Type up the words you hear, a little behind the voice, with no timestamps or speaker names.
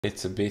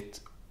It's a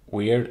bit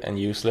weird and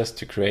useless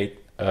to create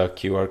a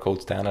QR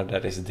code standard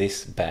that is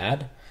this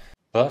bad,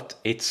 but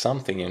it's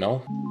something, you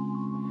know.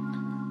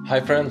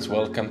 Hi friends,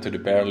 welcome to the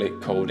Barely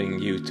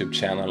Coding YouTube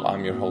channel.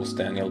 I'm your host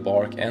Daniel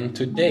Bark, and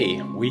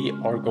today we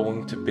are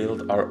going to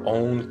build our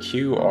own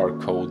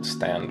QR code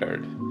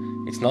standard.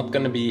 It's not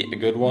going to be a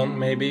good one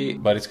maybe,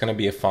 but it's going to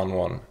be a fun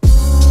one.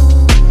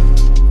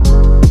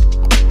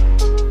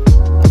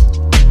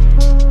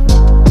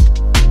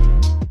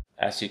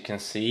 As you can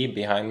see,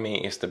 behind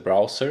me is the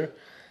browser,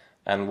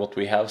 and what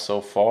we have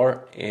so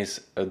far is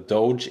a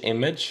Doge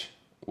image,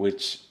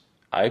 which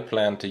I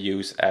plan to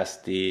use as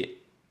the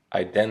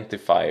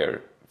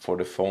identifier for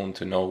the phone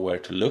to know where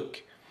to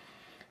look.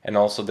 And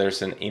also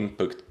there's an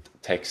input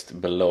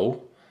text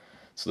below.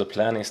 So the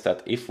plan is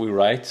that if we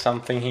write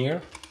something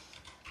here,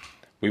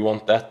 we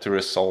want that to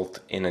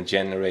result in a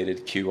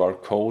generated QR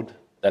code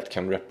that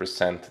can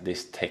represent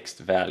this text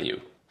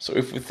value. So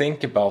if we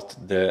think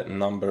about the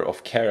number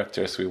of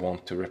characters we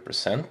want to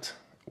represent,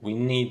 we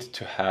need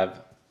to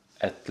have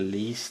at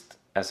least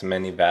as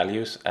many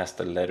values as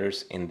the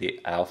letters in the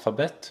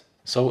alphabet.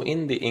 So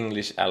in the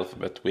English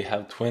alphabet we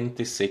have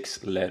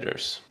 26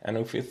 letters. And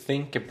if we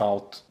think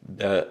about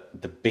the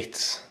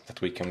bits that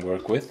we can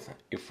work with,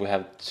 if we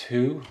have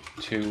 2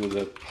 to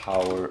the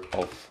power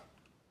of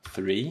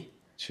 3,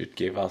 should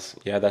give us,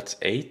 that's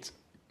 8.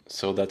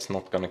 So that's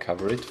not going to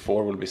cover it.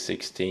 4 will be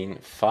 16,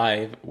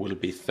 5 will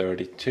be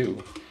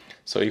 32.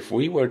 So if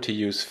we were to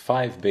use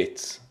 5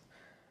 bits,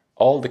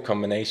 all the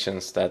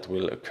combinations that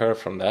will occur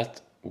from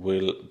that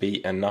will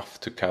be enough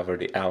to cover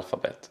the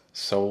alphabet.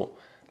 So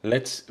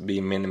let's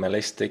be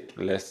minimalistic,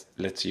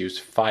 let's use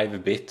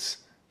 5 bits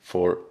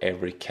for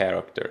every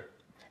character.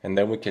 And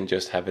then we can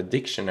just have a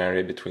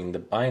dictionary between the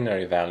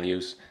binary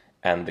values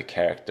and the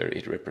character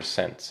it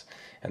represents.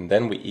 And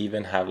then we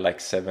even have like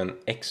 7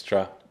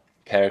 extra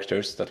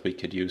characters that we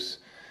could use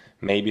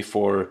maybe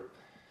for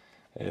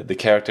the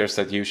characters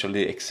that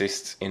usually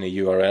exist in a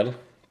URL,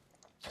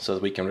 so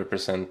that we can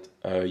represent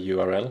a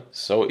URL.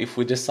 So if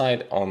we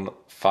decide on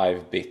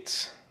 5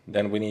 bits,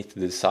 then we need to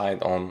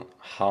decide on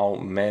how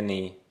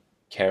many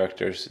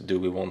characters do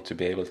we want to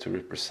be able to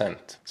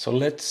represent. So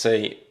let's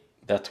say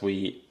that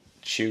we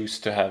choose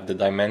to have the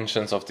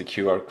dimensions of the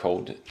QR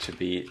code to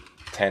be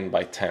 10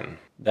 by 10.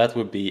 That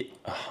would be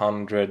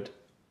 100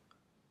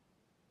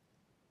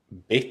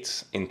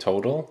 bits in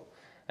total,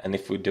 and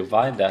if we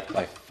divide that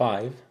by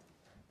 5,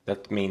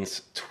 that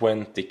means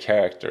 20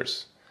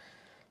 characters.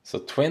 So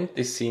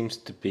 20 seems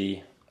to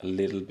be a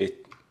little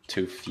bit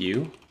too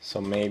few,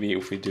 so maybe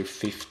if we do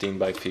 15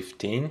 by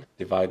 15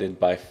 divided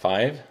by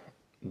 5,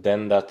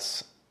 then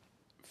that's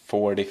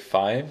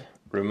 45.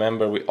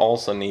 Remember, we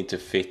also need to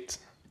fit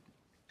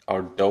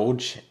our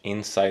Doge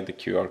inside the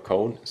QR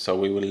code, so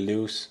we will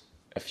lose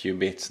a few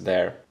bits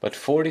there. But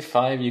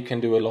 45, you can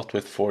do a lot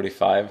with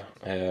 45.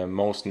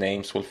 Most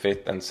names will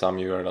fit and some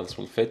URLs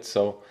will fit,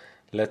 so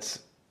let's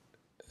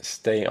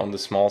stay on the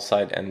small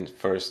side and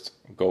first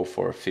go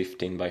for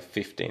 15 by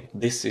 15.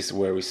 This is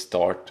where we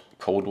start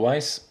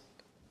code-wise.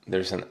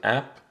 There's an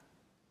app,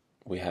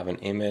 we have an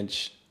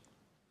image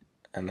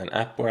and an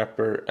app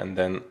wrapper, and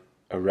then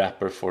a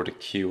wrapper for the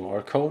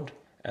QR code,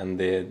 and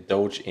the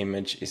Doge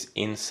image is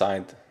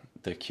inside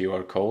the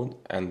QR code,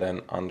 and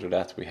then under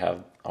that we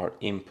have our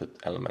input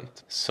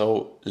element.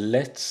 So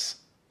let's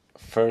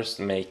first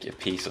make a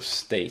piece of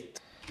state.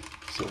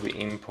 So we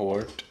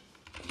import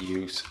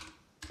use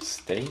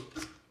state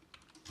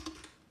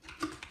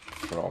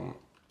from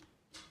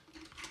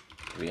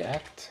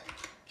React.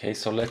 Okay,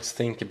 so let's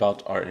think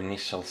about our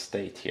initial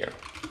state here.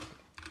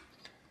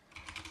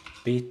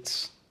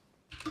 Bits,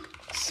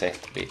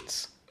 set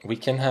bits. We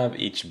can have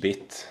each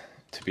bit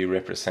to be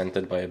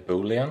represented by a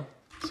Boolean.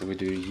 So we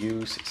do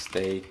use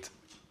state,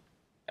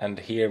 and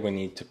here we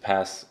need to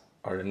pass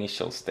our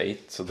initial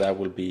state, so that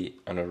will be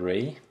an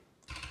array.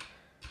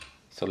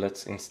 So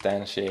let's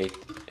instantiate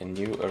a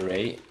new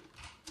array,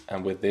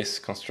 and with this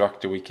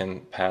constructor we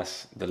can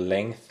pass the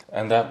length,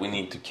 and that we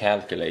need to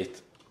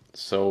calculate.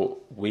 So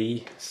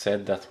we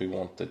said that we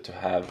wanted to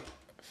have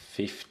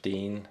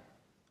 15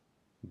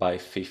 by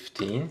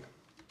 15.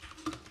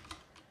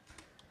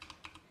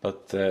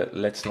 But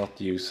let's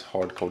not use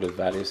hard-coded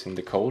values in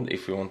the code.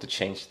 If we want to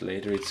change it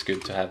later, it's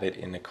good to have it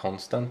in a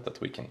constant that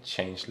we can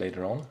change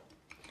later on.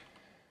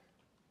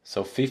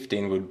 So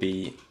 15 would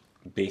be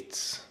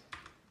bits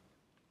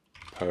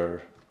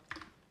per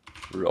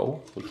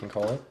row, we can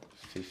call it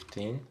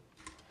 15.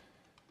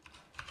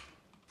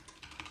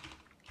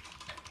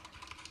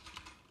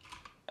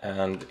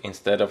 And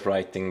instead of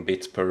writing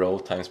bits per row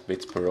times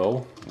bits per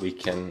row, we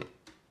can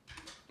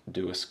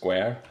do a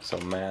square. So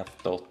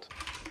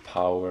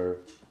math.power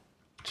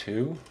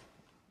 2,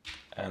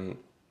 and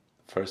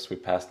first we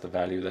pass the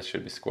value that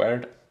should be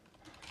squared,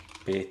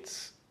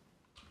 bits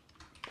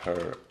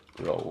per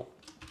row.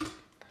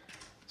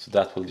 So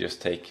that will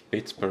just take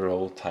bits per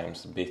row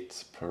times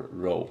bits per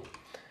row,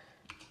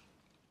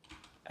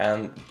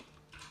 and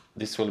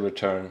this will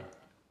return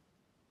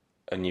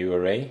a new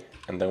array,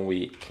 and then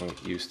we can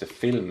use the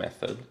fill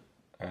method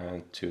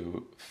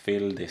to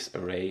fill this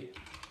array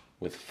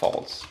with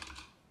false.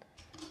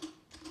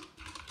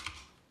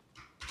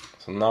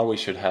 So now we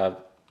should have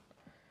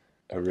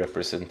a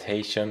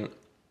representation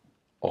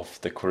of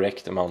the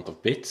correct amount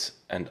of bits,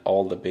 and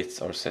all the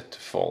bits are set to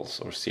false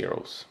or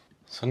zeros.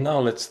 So now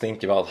let's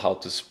think about how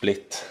to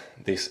split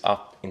this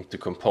up into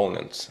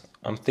components.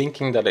 I'm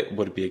thinking that it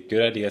would be a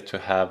good idea to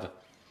have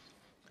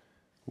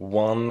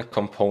one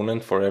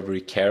component for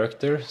every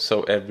character,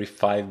 so every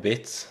 5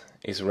 bits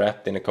is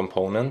wrapped in a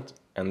component,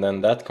 and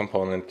then that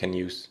component can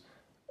use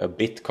a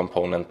bit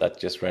component that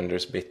just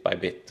renders bit by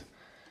bit.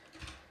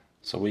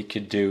 So we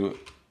could do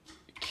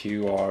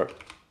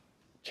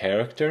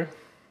QrChar.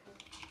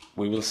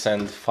 We will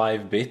send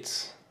 5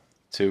 bits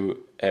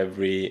to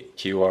every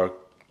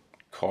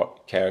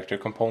QrChar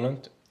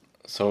component.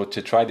 So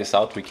to try this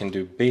out, we can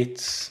do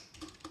bits.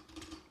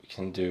 We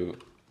can do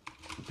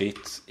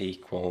bits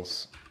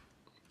equals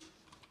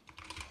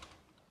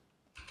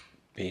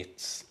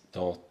bits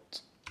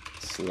dot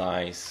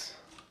slice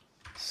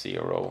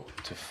 0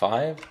 to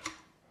 5.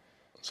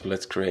 So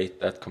let's create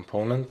that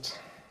component.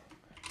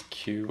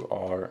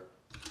 QR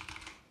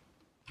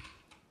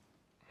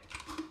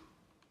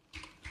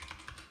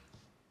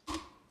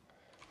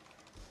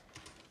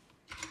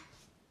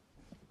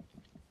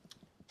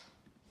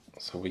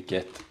so we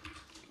get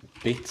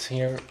bits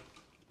here,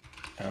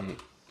 and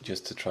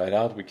just to try it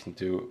out we can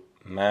do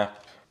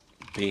map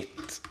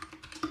bit,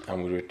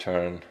 and we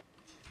return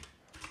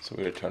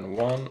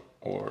 1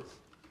 or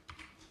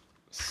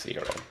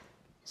 0.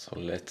 So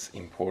let's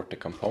import the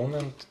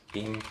component,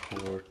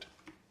 import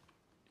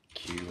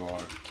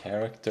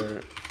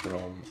QrChar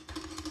from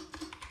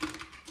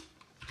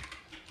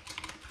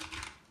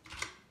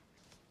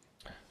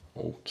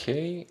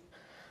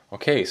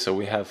okay, so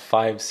we have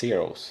 5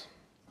 zeros.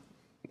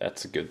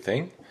 That's a good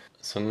thing.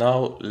 So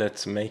now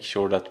let's make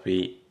sure that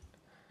we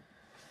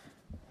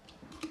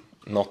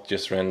not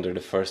just render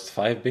the first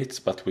 5 bits,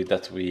 but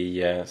that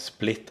we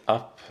split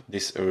up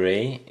this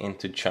array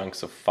into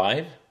chunks of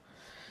 5.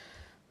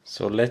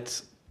 So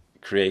let's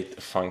create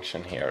a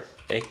function here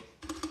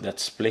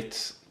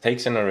that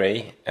takes an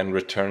array and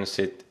returns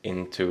it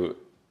into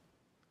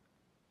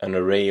an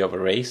array of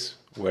arrays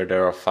where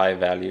there are 5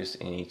 values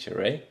in each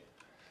array.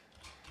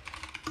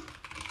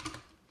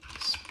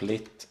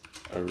 Split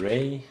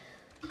array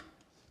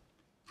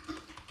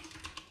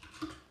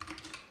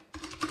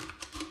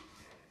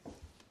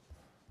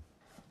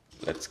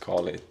let's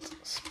call it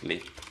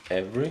split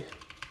every,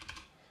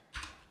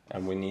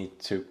 and we need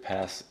to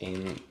pass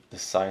in the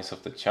size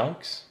of the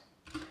chunks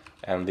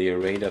and the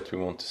array that we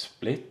want to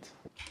split.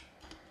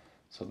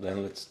 So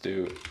then let's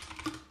do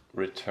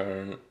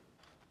return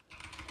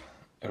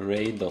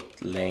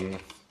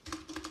array.length.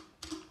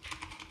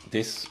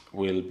 This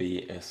will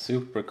be a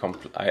super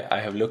complex. I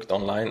have looked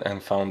online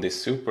and found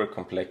this super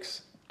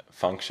complex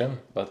function,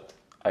 but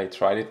I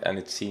tried it and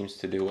it seems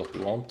to do what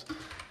we want.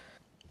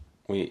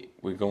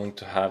 We're going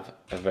to have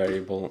a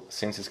variable,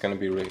 since it's going to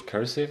be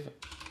recursive,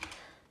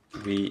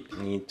 we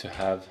need to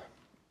have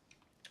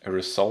a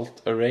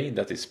result array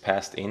that is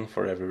passed in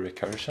for every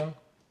recursion.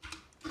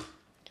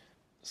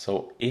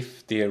 So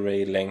if the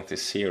array length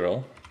is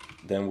 0,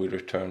 then we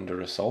return the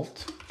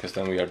result, because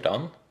then we are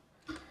done.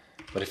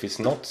 But if it's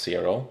not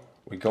 0,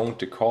 we're going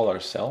to call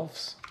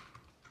ourselves.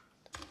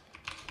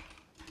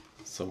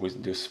 So we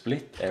do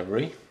split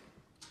every.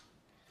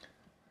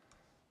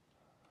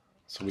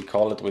 So we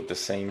call it with the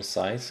same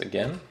size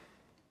again.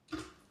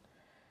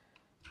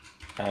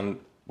 And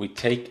we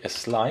take a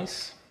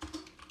slice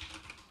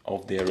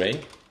of the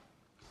array.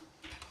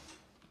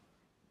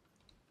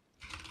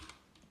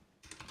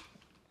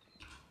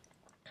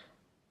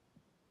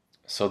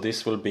 So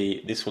this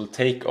will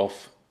take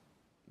off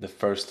the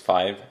first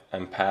 5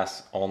 and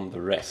pass on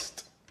the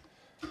rest.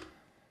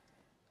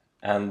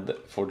 And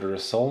for the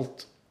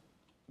result,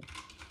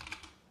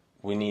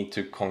 we need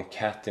to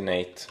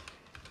concatenate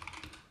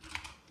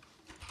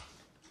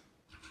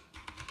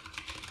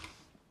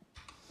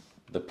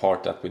the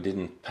part that we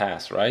didn't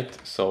pass, right?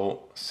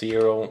 So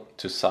 0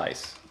 to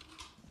size.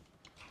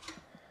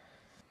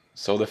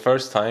 So the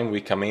first time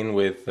we come in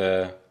with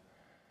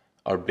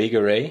our big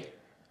array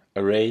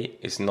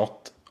is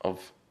not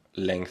of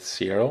length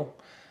 0.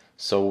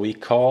 So we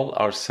call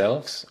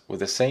ourselves with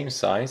the same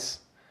size,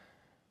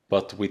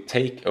 but we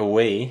take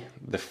away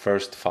the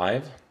first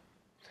 5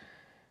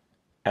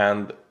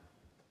 and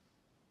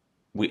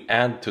we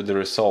add to the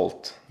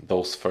result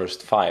those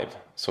first 5.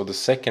 So the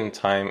second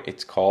time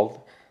it's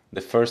called,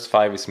 the first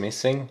 5 is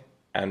missing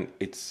and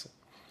it's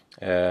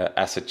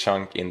as a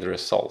chunk in the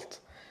result.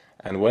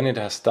 And when it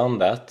has done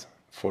that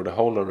for the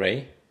whole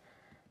array,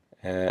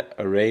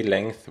 array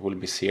length will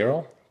be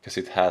 0 because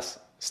it has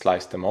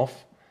sliced them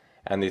off,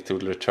 and it will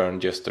return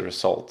just the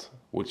result,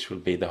 which will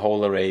be the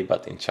whole array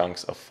but in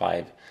chunks of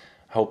 5.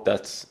 I hope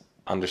that's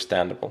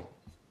understandable.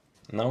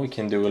 Now we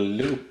can do a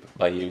loop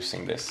by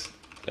using this.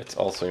 Let's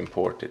also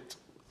import it.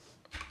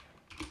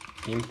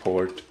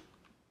 Import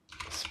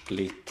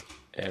split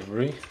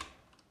every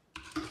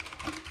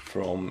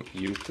from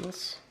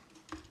utils.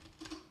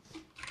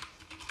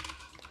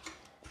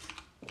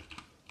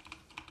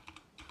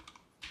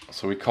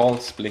 So we call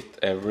split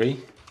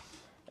every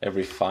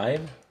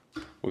 5.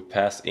 We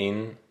pass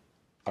in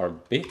our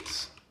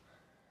bits,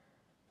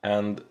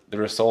 and the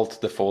result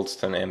defaults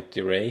to an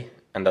empty array,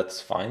 and that's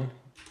fine.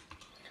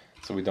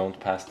 So we don't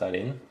pass that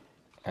in.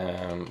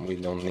 We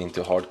don't need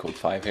to hardcode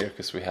 5 here,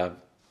 because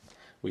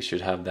we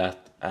should have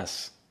that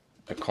as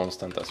a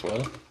constant as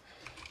well.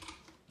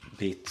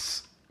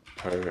 Bits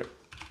per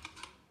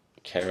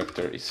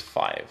character is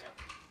 5.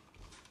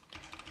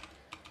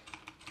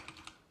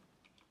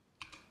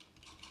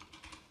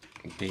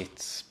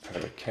 Bits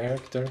per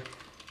character.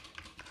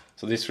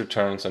 So this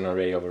returns an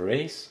array of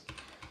arrays.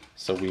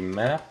 So we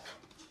map,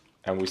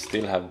 and we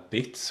still have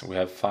bits. We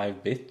have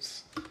 5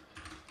 bits.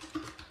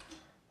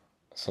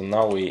 So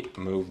now we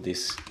move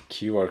this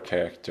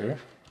QrChar,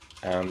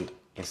 and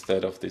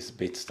instead of this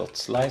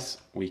bits.slice,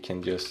 we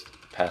can just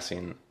pass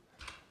in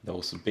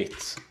those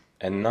bits.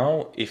 And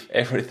now, if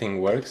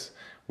everything works,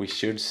 we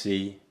should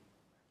see,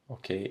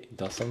 okay, it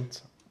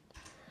doesn't.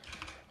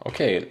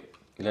 Okay,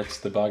 let's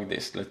debug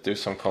this. Let's do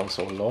some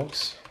console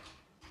logs.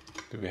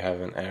 Do we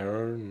have an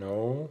error?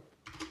 No.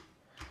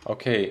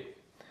 Okay,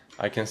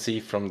 I can see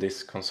from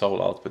this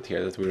console output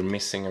here that we're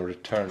missing a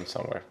return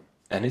somewhere.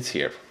 And it's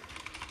here.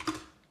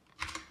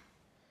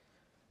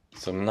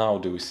 So now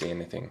do we see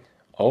anything?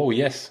 Oh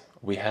yes,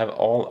 we have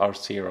all our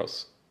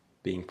zeros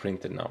being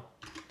printed now.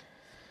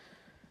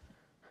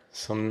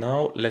 So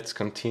now let's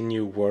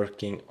continue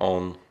working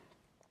on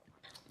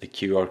the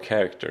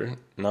QrChar.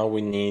 Now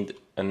we need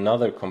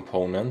another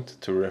component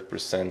to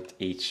represent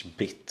each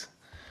bit.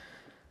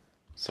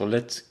 So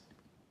let's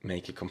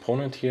make a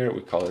component here.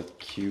 We call it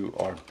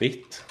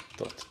QrBit.js.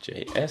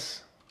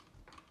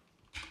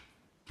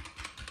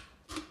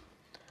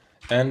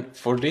 And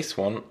for this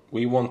one,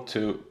 we want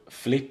to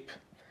flip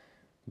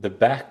the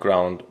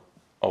background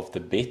of the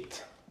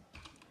bit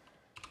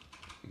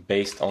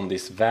based on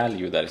this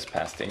value that is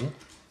passed in.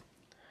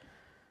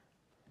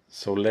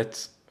 So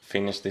let's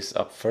finish this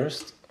up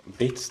first.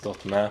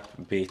 Bits.map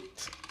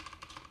bit.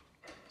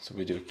 So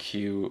we do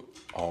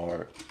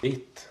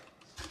QrBit,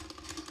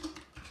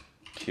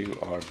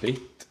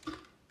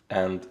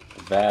 and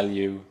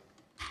value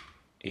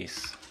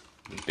is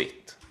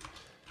bit.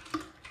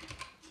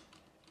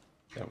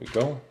 There we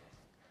go.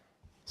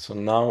 So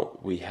now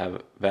we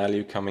have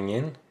value coming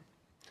in,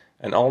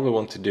 and all we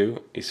want to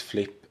do is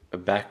flip a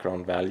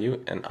background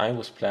value, and I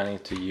was planning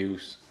to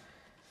use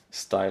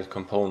style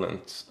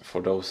components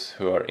for those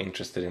who are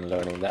interested in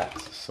learning that.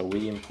 So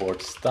we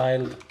import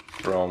style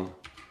from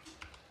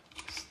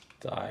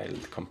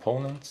styled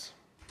components,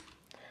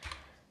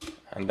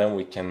 and then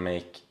we can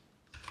make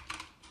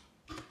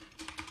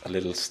a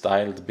little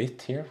styled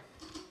bit here.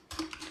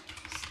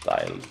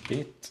 Styled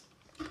bit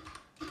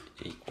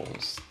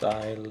equals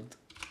styled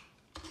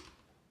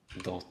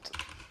dot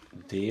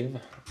div,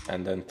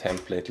 and then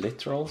template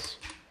literals.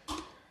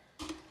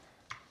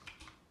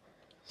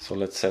 So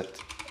let's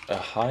set a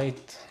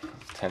height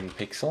of 10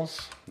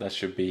 pixels. That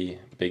should be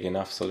big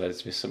enough so that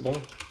it's visible.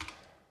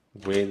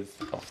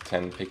 Width of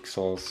 10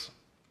 pixels.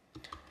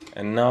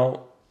 And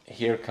now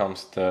here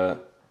comes the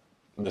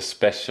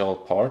special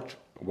part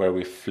where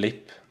we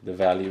flip the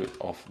value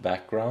of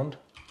background.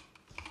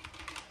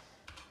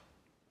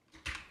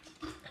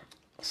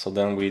 So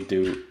then we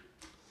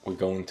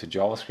go into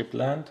JavaScript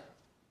land,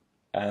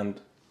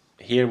 and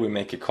here we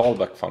make a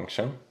callback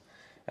function,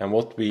 and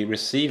what we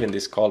receive in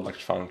this callback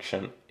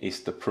function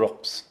is the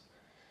props.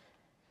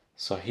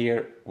 So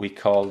here we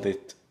called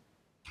it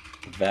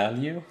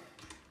value,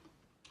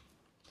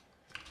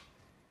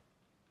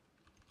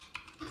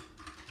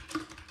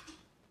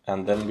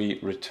 and then we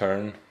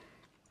return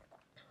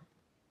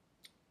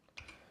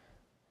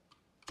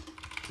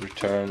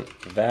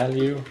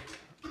value,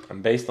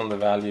 and based on the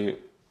value,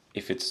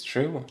 if it's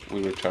true,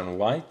 we return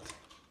white,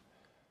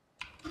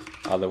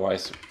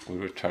 otherwise we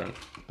return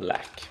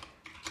black.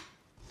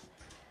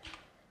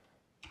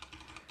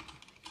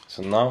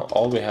 So now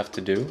all we have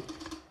to do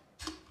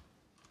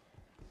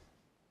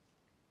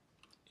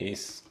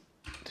is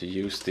to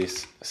use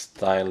this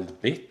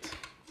styled bit,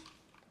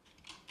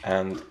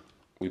 and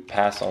we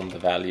pass on the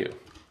value.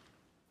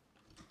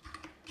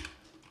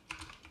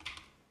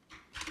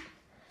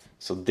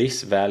 So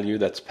this value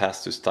that's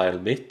passed to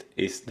styled bit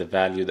is the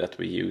value that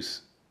we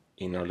use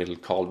in our little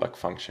callback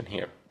function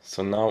here.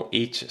 So now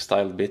each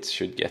styled bit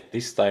should get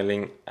this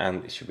styling,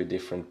 and it should be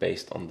different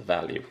based on the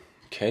value.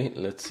 Okay,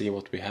 let's see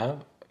what we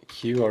have.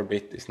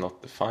 QrBit is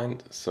not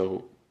defined,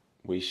 so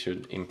we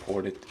should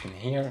import it in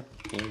here.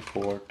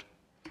 Import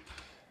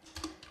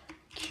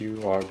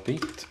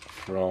QrBit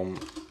from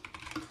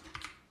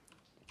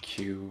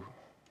QrBit.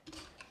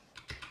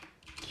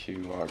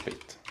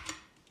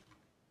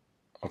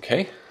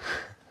 Okay,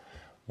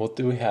 what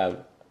do we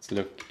have? Let's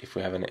look if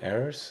we have any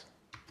errors.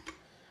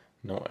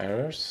 No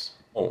errors.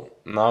 Oh,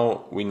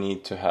 now we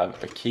need to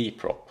have a key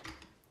prop.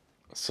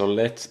 So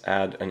let's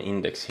add an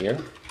index here.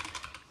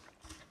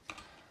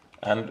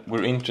 And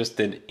we're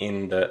interested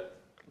in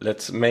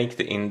let's make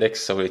the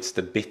index so it's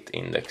the bit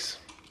index.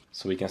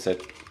 So we can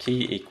set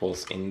key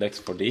equals index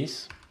for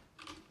these.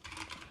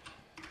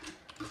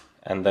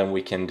 And then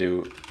we can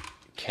do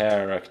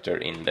character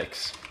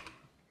index,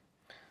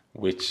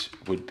 which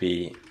would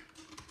be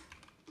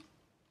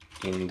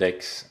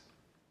index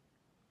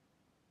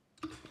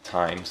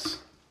times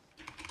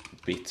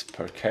bits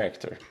per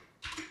character.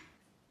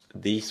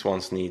 These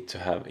ones need to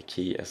have a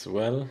key as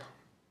well,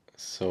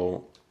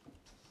 so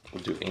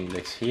we'll do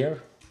index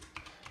here,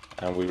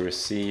 and we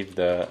receive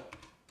the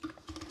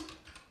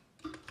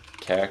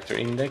character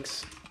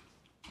index.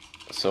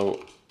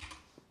 So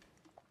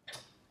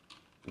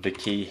the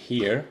key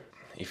here,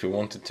 if we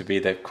want it to be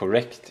the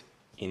correct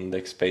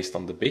index based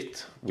on the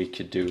bit, we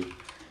could do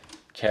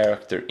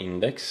character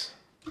index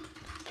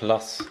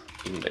plus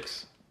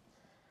index.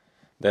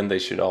 Then they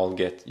should all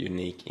get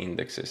unique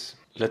indexes.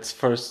 Let's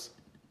first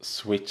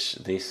switch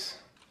this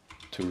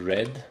to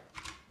red,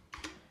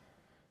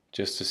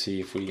 just to see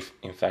if we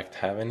in fact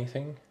have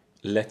anything.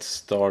 Let's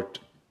start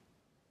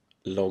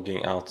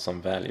logging out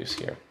some values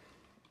here.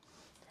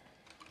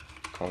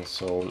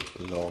 Console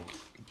log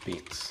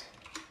bits.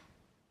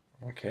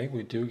 Okay,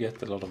 we do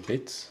get a lot of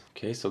bits.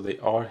 Okay, so they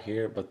are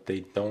here, but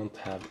they don't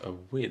have a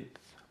width.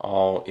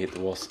 Oh, it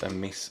was a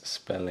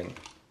misspelling.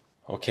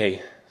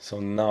 Okay, so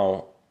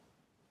now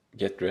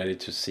get ready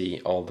to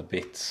see all the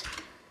bits.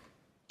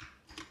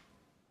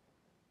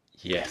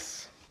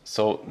 Yes.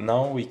 So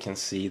now we can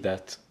see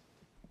that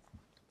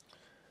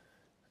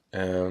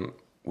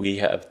we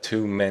have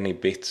too many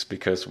bits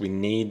because we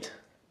need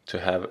to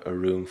have a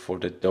room for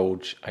the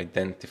Doge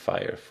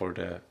identifier for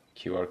the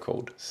QR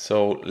code.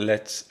 So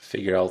let's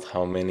figure out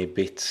how many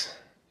bits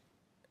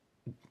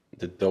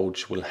the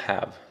Doge will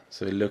have.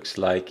 So it looks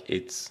like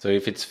so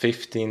if it's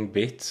 15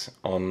 bits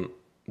on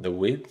the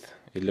width,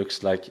 it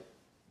looks like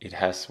it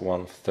has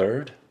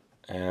 1/3.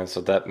 And so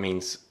that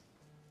means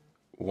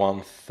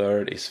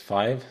 1/3 is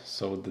 5.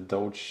 So the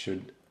Doge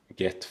should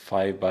get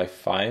 5 by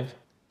 5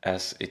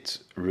 as its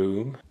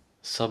room.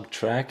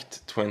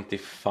 Subtract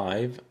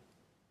 25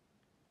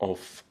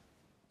 of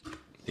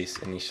this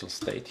initial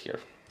state here.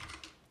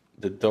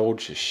 The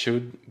Doge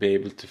should be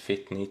able to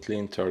fit neatly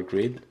into our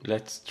grid.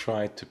 Let's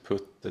try to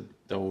put the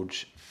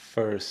Doge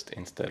first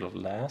instead of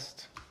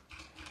last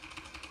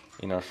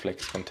in our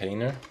flex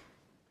container.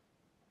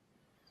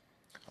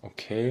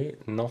 Okay,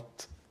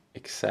 not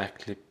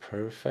exactly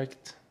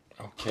perfect.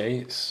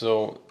 Okay,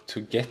 so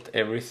to get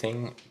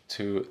everything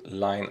to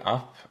line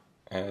up,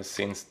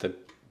 since the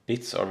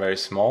bits are very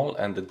small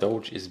and the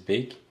Doge is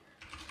big,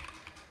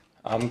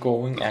 I'm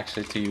going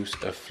actually to use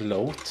a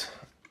float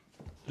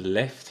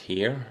left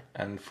here,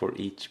 and for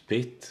each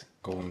bit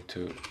going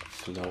to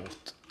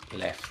float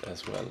left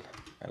as well.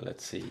 And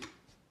let's see if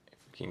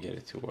we can get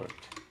it to work.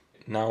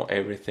 Now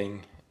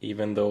everything,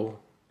 even though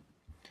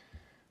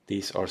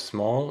these are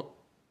small,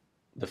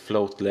 the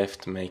float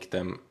left make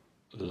them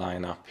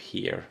line up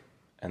here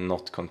and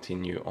not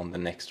continue on the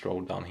next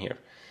row down here.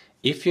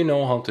 If you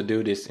know how to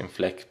do this in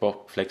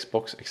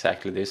Flexbox,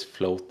 exactly this,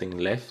 floating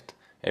left,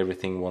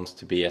 everything wants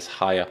to be as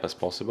high up as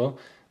possible,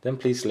 then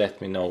please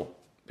let me know,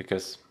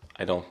 because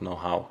I don't know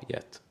how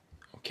yet.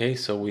 Okay,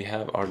 so we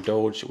have our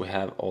Doge, we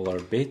have all our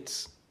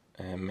bits,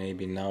 and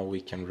maybe now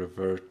we can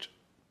revert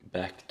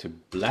back to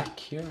black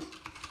here.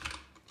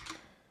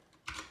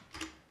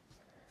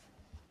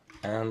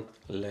 And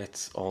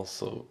let's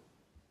also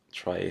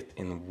try it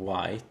in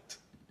white.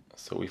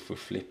 So if we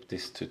flip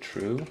this to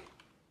true,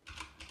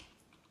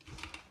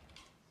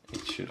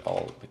 it should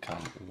all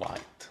become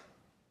white.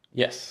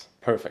 Yes,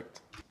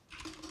 perfect.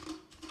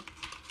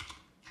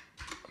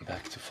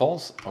 Back to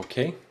false,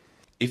 okay.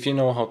 If you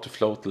know how to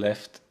float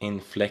left in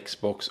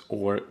Flexbox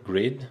or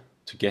Grid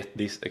to get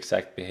this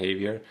exact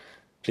behavior,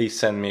 please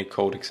send me a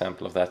code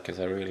example of that, because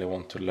I really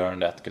want to learn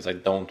that, because I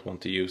don't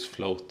want to use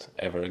float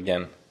ever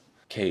again.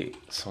 Okay,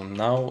 so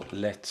now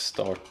let's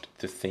start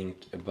to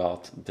think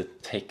about the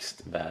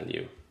text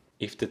value.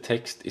 If the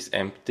text is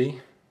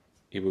empty,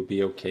 it will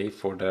be okay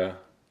for the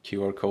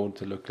QR code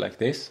to look like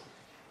this.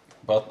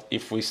 But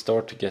if we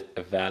start to get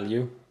a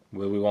value,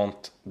 well, we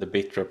want the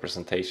bit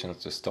representations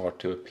to start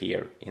to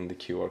appear in the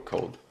QR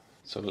code.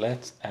 So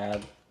let's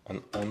add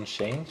an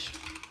onChange,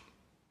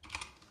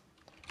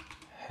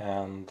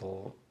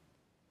 handle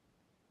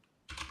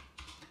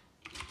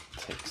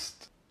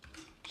text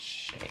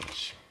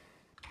change,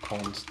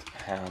 const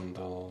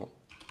handle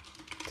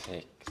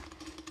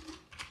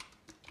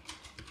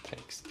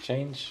text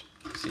change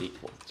is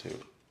equal to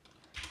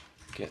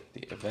get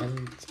the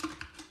event.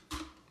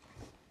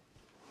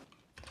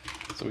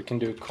 So we can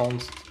do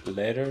const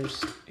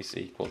letters is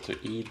equal to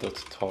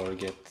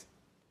e.target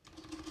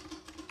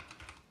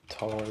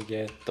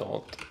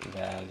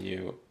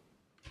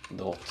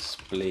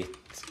value.split.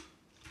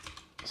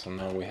 So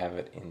now we have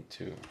it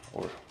into,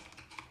 or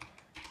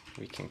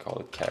we can call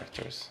it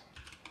characters,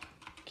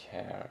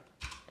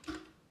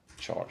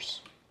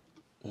 Chars.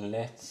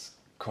 Let's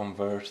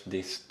convert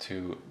this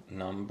to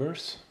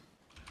numbers,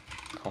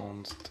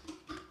 const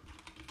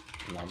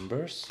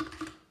numbers.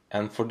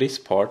 And for this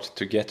part,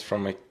 to get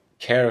from a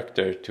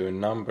character to a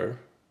number,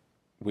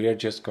 we are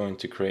just going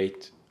to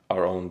create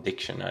our own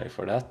dictionary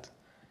for that.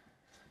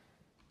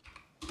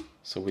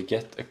 So we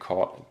get a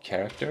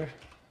character,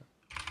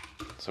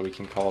 so we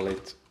can call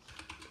it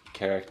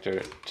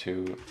character to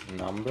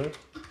number.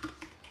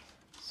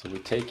 So we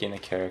take in a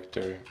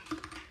character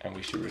and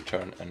we should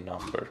return a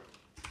number.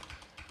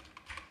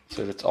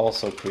 So let's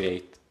also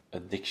create a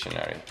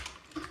dictionary.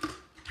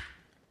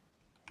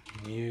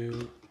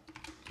 New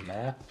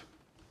map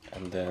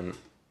and then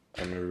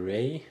an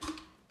array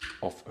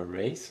of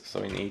arrays.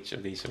 So in each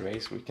of these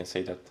arrays we can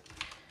say that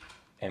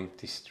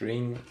empty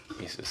string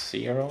is a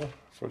 0,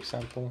 for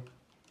example.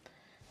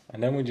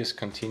 And then we just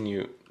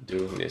continue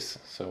doing this.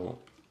 So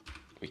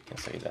we can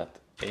say that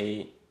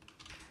A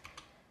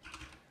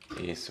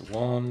is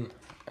 1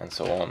 and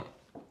so on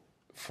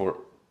for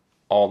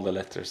all the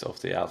letters of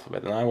the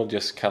alphabet. And I will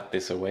just cut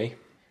this away.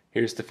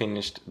 Here's the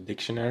finished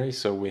dictionary.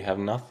 So we have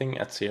nothing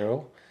at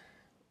 0.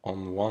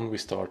 On 1 we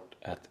start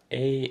at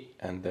A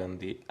and then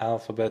the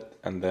alphabet,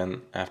 and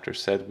then after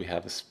Z we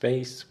have a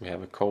space, we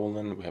have a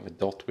colon, we have a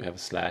dot, we have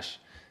a slash,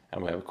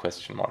 and we have a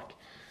question mark.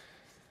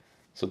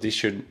 So this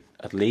should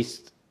at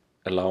least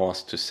allow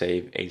us to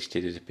save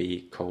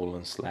http://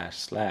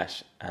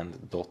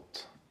 and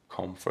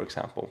 .com, for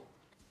example.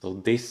 So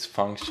this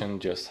function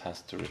just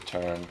has to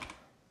return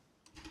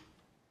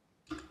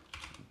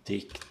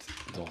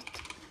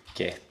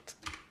dict.get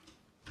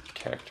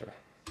character.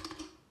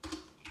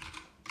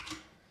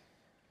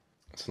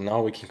 So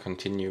now we can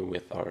continue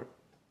with our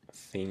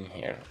thing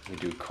here. We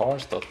do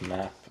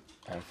chars.map,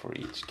 and for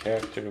each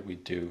character we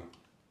do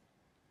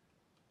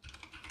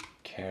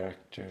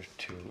character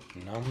to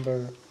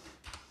number,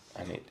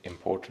 and it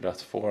imported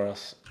that for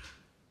us.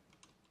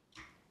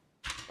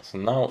 So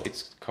now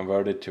it's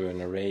converted to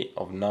an array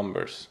of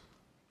numbers.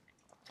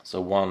 So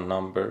one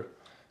number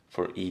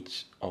for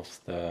each of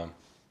the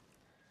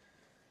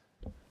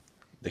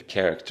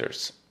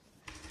characters.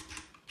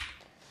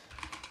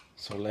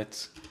 So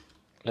let's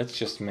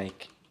just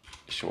make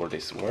sure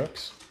this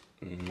works.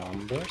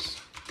 Numbers,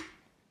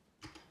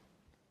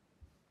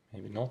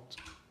 maybe not,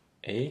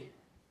 A.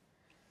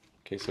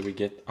 Okay, so we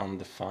get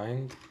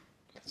undefined.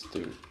 Let's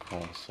do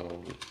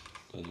console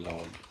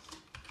log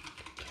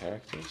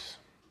characters.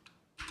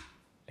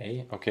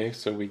 A, okay,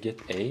 so we get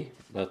A,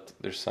 but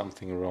there's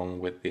something wrong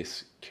with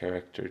this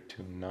character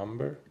to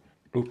number.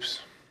 Oops,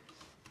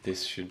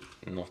 this should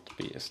not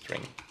be a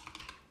string.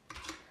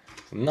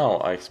 So now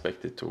I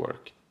expect it to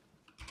work.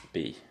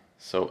 B.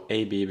 So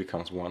AB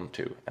becomes 1,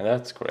 2, and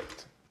that's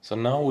correct. So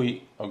now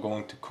we are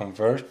going to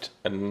convert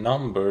a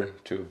number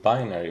to a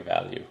binary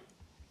value.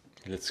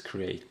 Let's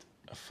create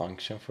a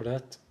function for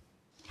that.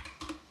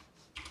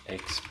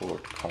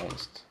 Export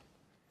const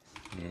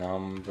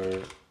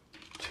number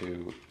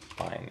to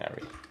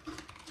binary.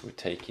 So we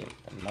take in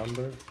a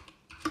number.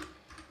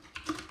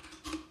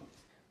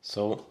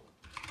 So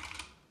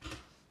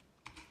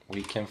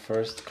we can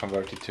first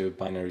convert it to a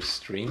binary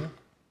string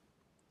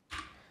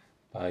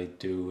by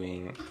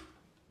doing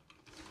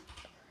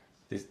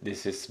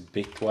this is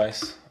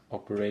bitwise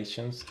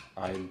operations.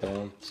 I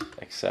don't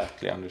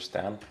exactly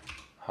understand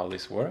how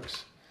this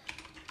works.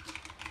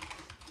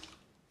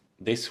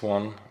 This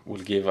one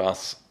will give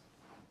us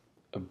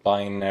a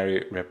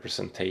binary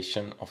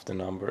representation of the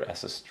number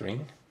as a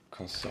string.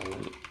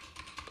 Console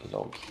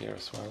log here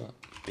as well,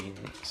 bin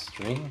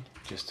string,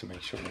 just to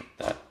make sure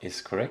that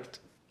is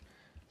correct.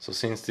 So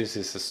since this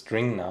is a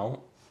string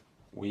now,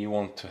 we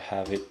want to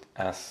have it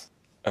as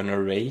an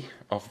array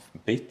of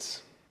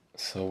bits.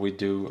 So we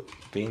do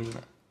bin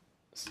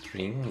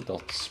string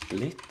dot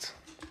split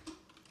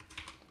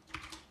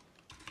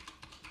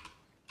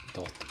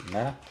dot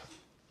map.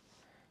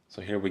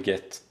 So here we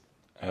get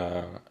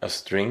a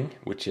string,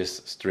 which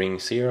is string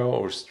 0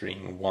 or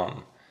string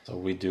 1. So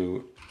we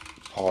do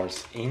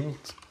parse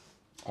int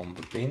on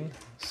the bin,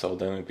 so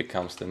then it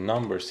becomes the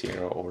number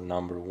 0 or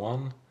number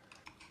 1.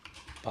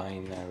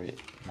 Binary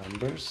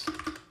numbers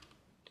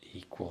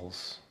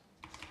equals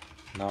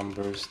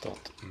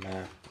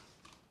numbers.map,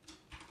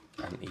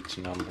 and each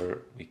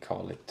number we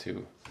call it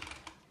to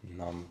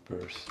number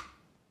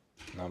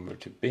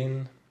to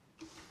bin,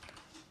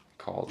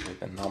 called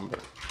with a number.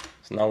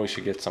 So now we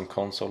should get some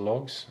console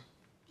logs,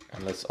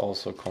 and let's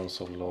also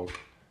console log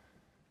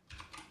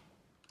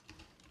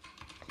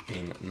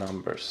bin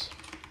numbers.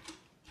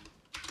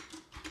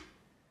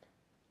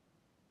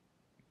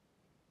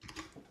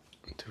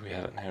 Do we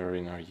have an error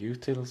in our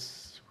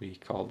utils? We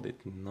called it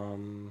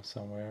num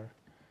somewhere.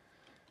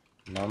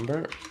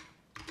 Number,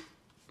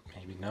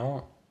 maybe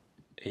now.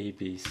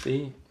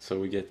 ABC, so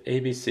we get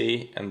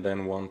ABC and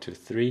then 1, 2,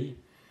 3,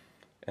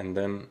 and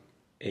then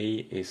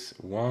A is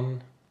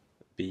 1,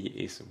 B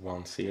is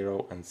 1,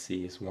 0, and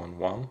C is 1,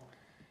 1,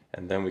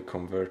 and then we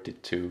convert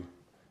it to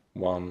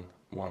 1,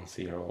 1,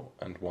 0,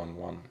 and 1,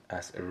 1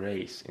 as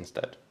arrays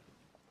instead.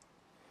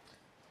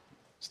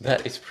 So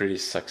that is pretty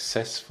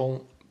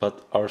successful,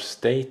 but our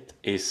state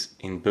is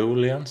in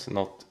booleans,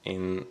 not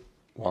in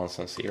ones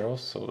and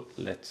zeros, so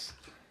let's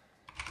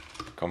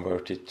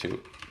convert it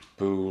to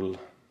bools.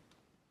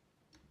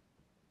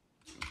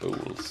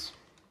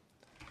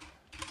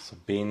 So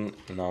bin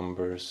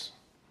numbers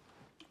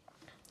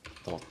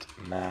dot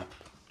map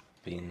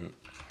bin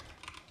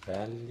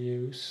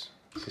values.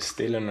 So it's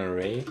still an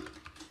array.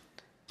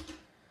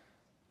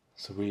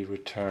 So we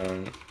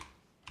return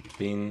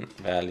bin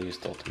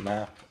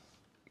values.map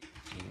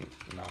bin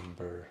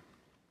number,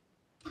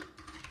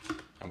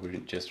 and we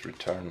just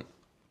return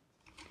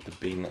the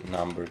bin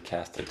number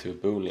casted to a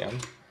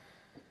Boolean.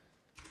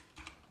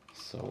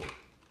 So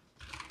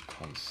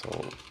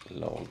console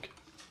log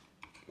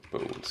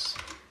bools.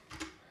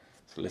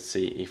 So let's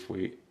see if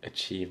we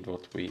achieved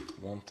what we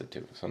wanted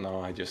to. So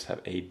now I just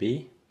have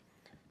AB.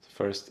 So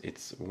first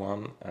it's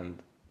 1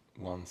 and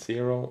 1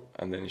 0,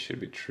 and then it should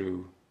be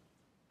true.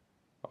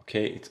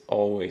 Okay, it's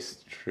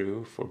always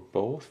true for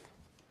both.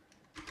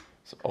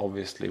 So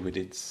obviously we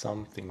did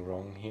something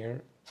wrong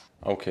here.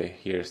 Okay,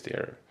 here's the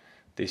error.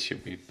 This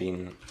should be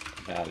bin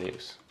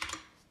values.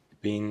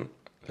 Bin,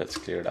 let's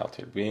clear it out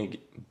here.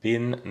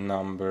 Bin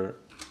number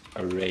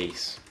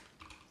arrays.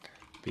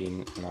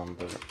 Bin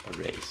number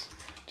arrays.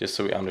 Just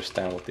so we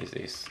understand what this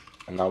is.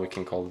 And now we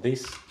can call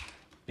this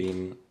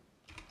bin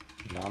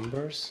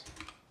numbers.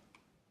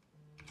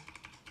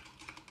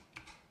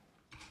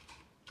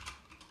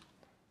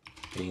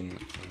 Bin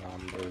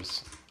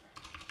numbers.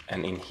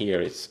 And in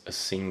here it's a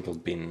single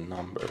bin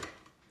number.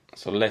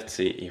 So let's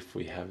see if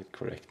we have it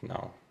correct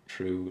now.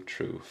 True,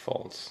 true,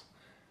 false.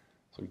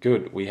 So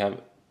good, we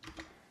have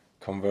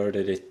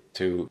converted it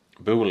to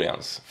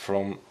Booleans,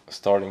 from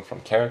starting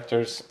from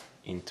characters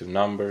into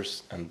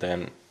numbers and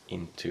then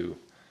into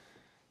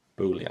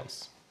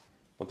Booleans.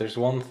 But there's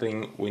one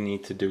thing we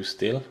need to do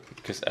still,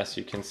 because as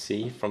you can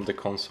see from the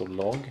console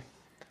log,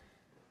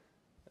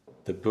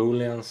 the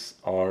Booleans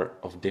are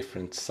of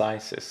different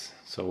sizes.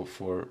 So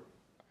for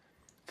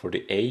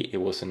the A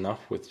it was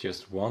enough with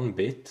just 1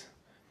 bit.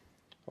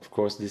 Of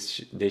course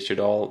they should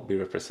all be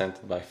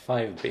represented by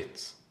 5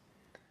 bits.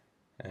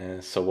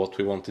 So what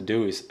we want to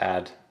do is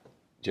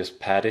just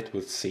pad it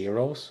with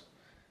zeros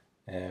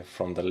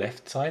from the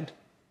left side.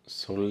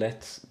 So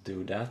let's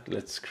do that.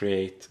 Let's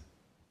create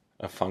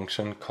a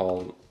function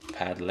called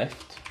pad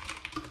left.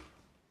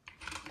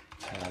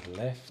 Pad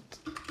left.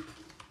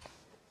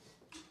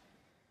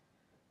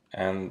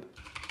 And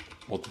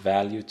what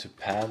value to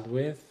pad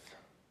with,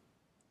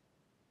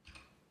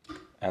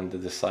 and the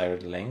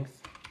desired length.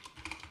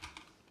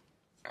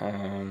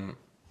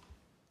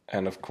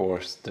 And of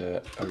course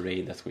the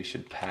array that we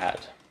should pad.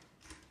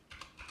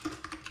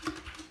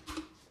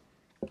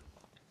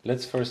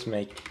 Let's first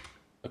make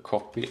a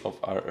copy of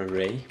our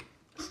array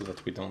so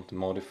that we don't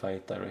modify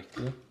it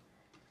directly.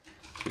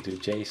 So we do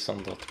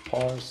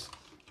json.parse,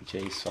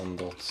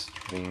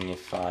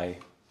 json.stringify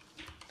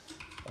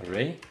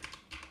array,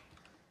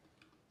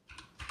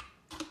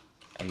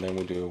 and then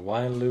we do a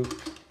while loop.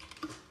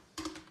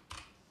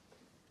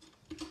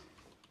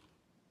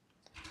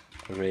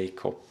 Array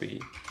copy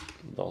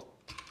dot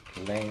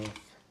length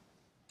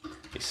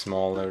is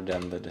smaller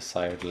than the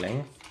desired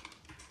length.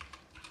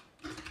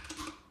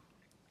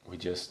 We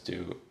just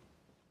do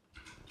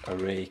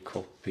array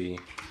copy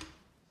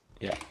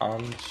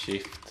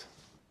unshift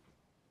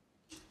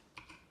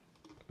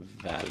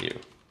value,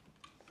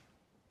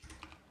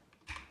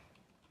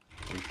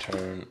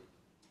 return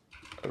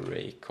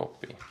array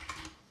copy.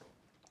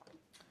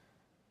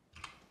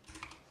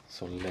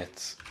 So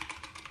let's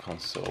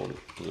console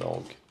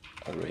log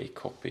array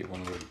copy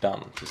when we're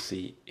done to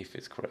see if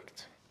it's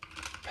correct.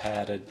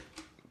 Padded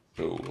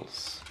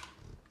bools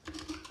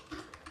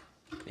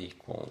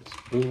equals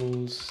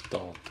bools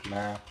dot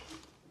map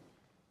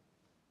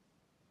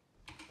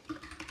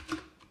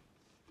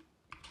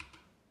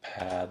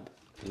pad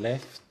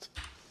left.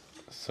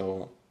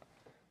 So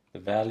the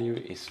value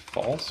is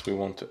false. We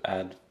want to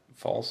add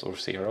false or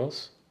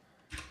zeros.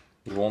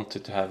 We want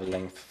it to have a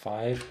length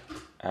 5,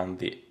 and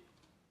the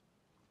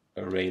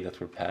array that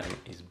we're padding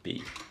is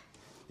B,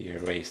 the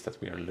arrays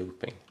that we are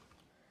looping.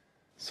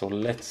 So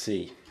let's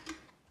see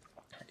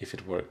if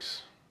it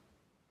works.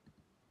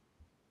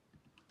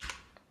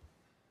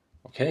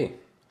 Okay,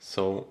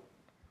 so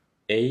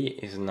A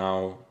is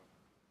now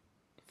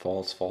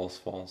false, false,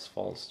 false,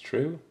 false,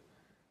 true.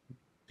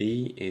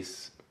 B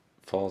is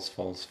false,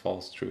 false,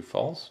 false, true,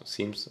 false.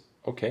 Seems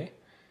okay.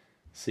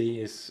 C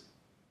is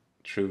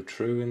true,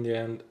 true in the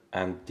end,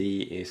 and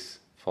D is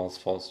false,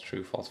 false,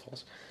 true, false,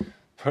 false.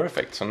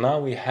 Perfect. So now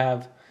we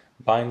have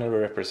binary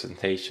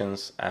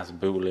representations as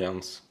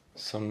Booleans.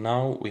 So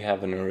now we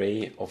have an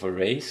array of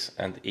arrays,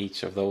 and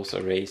each of those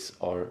arrays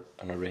are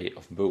an array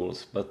of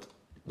bools. But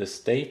the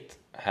state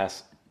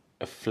has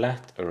a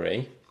flat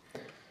array.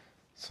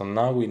 So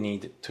now we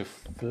need to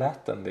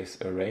flatten this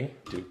array.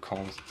 Do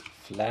const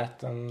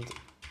flattened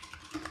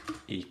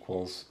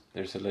equals,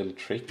 there's a little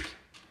trick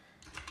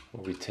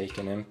where we take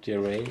an empty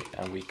array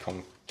and we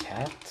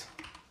concat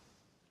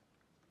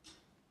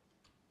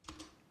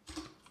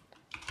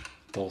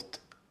dot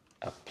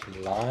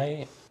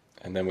apply,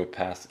 and then we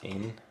pass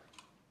in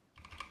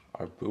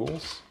our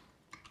bools.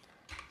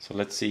 So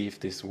let's see if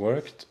this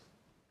worked.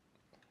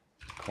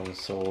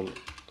 Console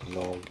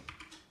log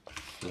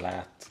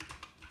flattened.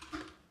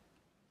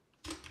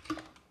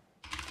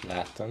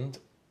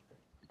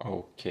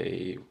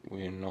 Okay,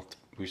 we're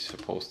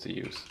supposed to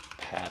use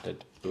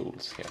padded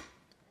bools here.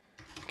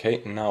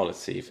 Okay, now let's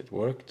see if it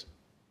worked.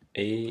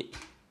 A,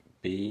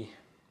 B,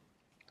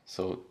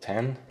 So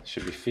 10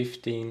 should be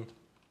 15,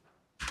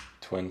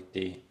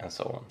 20, and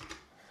so on.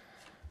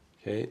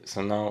 Okay,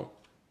 so now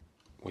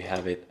we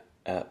have it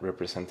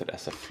represented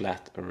as a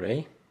flat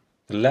array.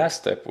 The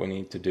last step we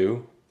need to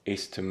do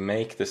is to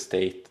make the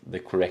state the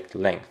correct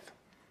length.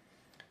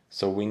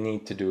 So we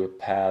need to do a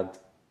pad,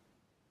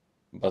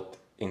 but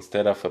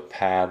instead of a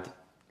pad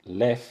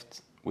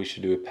left, we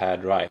should do a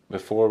pad right.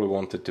 Before we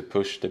wanted to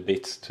push the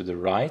bits to the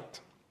right,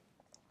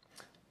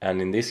 and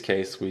in this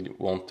case we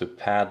want to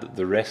pad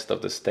the rest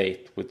of the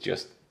state with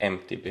just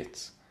empty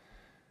bits.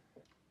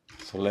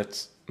 So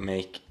let's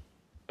make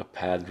a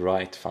pad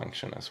right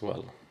function as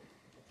well.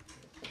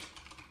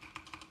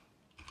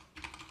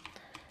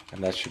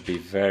 And that should be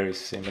very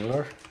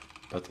similar,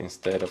 but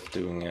instead of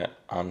doing an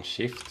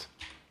unshift,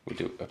 we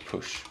do a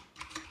push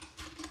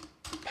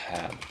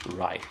pad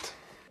right.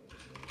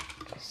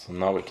 So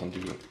now we can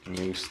do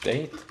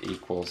newState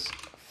equals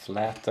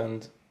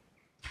flattened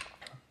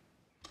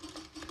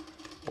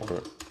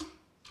or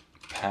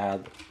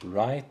pad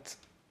right.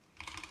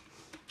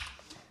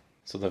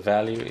 So the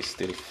value is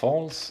still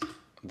false.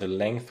 The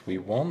length we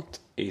want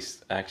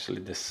is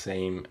actually the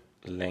same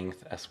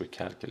length as we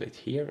calculate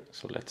here.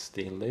 So let's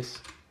steal this.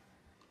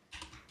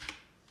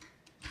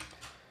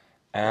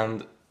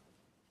 And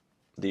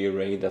the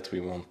array that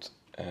we want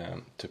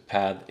to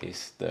pad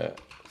is the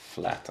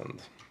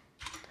flattened.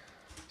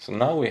 So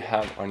now we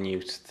have our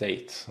new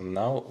state. So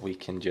now we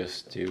can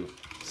just do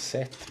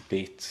set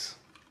bits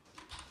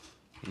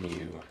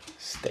new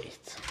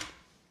state.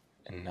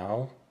 And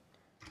now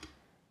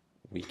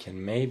we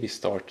can maybe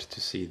start to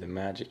see the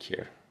magic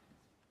here.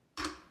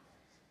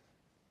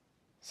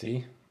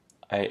 See,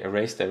 I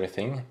erased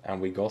everything and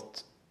we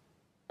got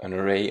an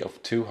array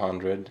of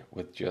 200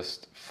 with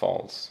just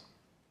false.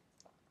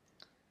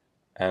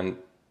 And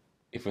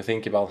if we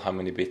think about how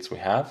many bits we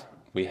have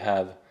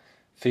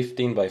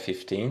 15 by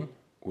 15,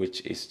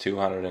 which is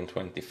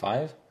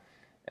 225,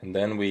 and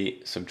then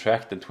we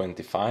subtracted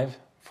 25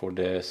 for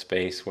the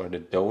space where the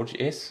Doge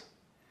is.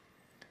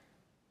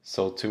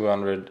 So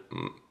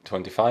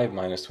 225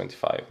 minus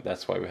 25,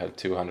 that's why we have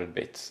 200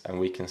 bits, and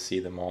we can see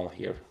them all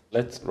here.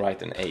 Let's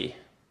write an A.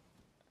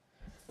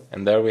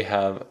 And there we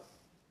have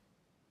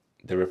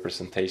the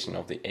representation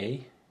of the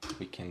A.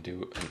 We can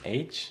do an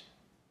H,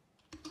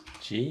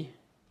 G.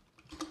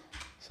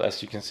 So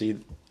as you can see,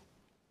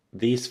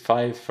 these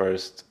 5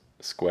 first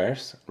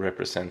squares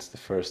represents the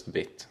first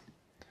bit.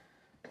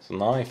 So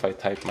now if I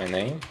type my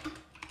name,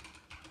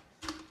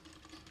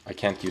 I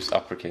can't use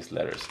uppercase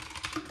letters.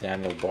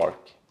 Daniel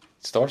Bark.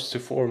 It starts to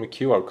form a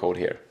QR code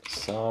here.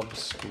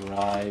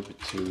 Subscribe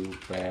to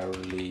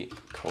Barely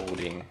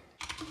Coding.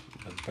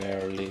 The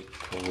Barely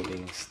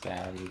Coding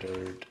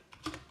standard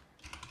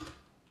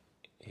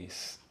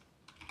is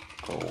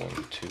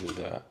going to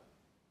the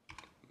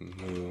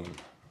moon.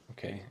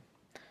 Okay.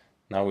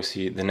 Now we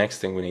see the next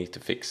thing we need to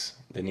fix.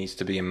 There needs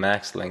to be a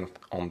max length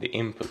on the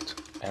input.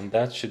 And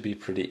that should be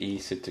pretty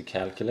easy to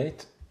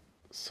calculate.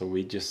 So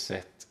we just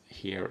set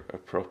here a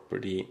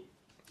property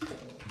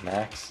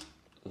max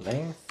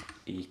length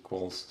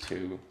equals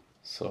to,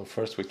 so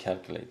first we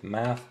calculate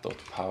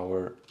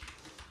math.power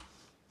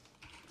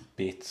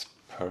bits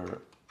per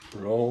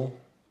row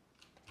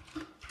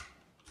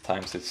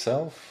times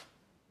itself,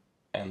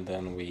 and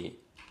then we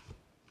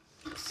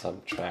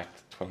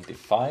subtract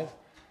 25,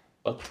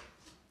 but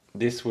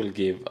this will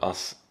give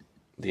us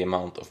the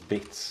amount of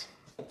bits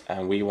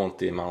and we want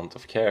the amount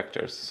of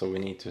characters, so we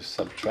need to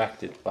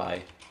subtract it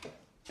by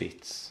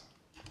bits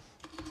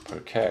per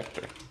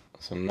character.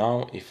 So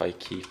now if I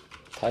keep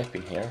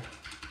typing here,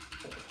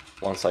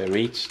 once I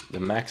reach the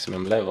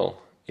maximum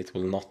level, it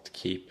will not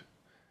keep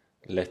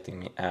letting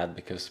me add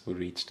because we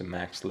reached the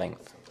max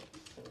length.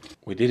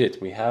 We did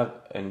it. We have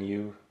a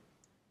new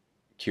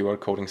QR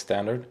coding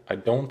standard. I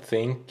don't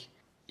think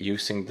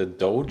using the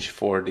Doge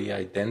for the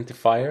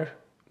identifier,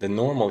 the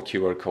normal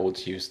QR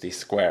codes use these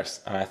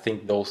squares, and I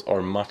think those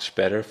are much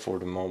better for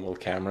the mobile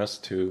cameras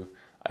to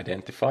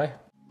identify.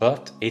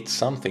 But it's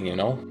something, you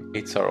know,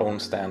 it's our own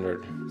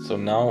standard. So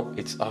now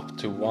it's up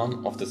to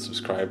one of the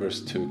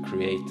subscribers to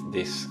create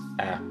this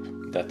app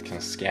that can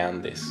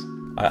scan this.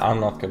 I'm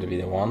not going to be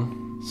the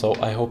one. So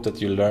I hope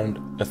that you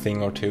learned a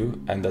thing or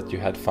two and that you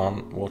had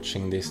fun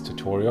watching this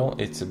tutorial.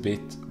 It's a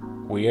bit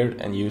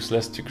weird and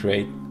useless to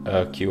create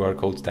a QR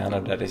code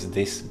standard that is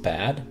this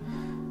bad,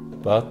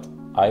 but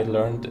I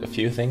learned a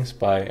few things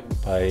by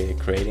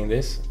creating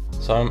this.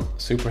 So I'm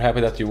super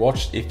happy that you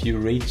watched. If you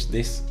reached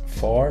this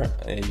far,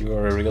 you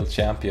are a real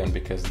champion,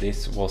 because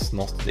this was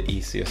not the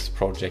easiest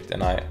project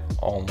and I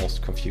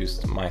almost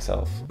confused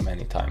myself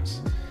many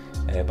times.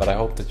 But I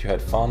hope that you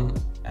had fun,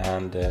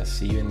 and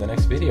see you in the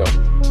next video.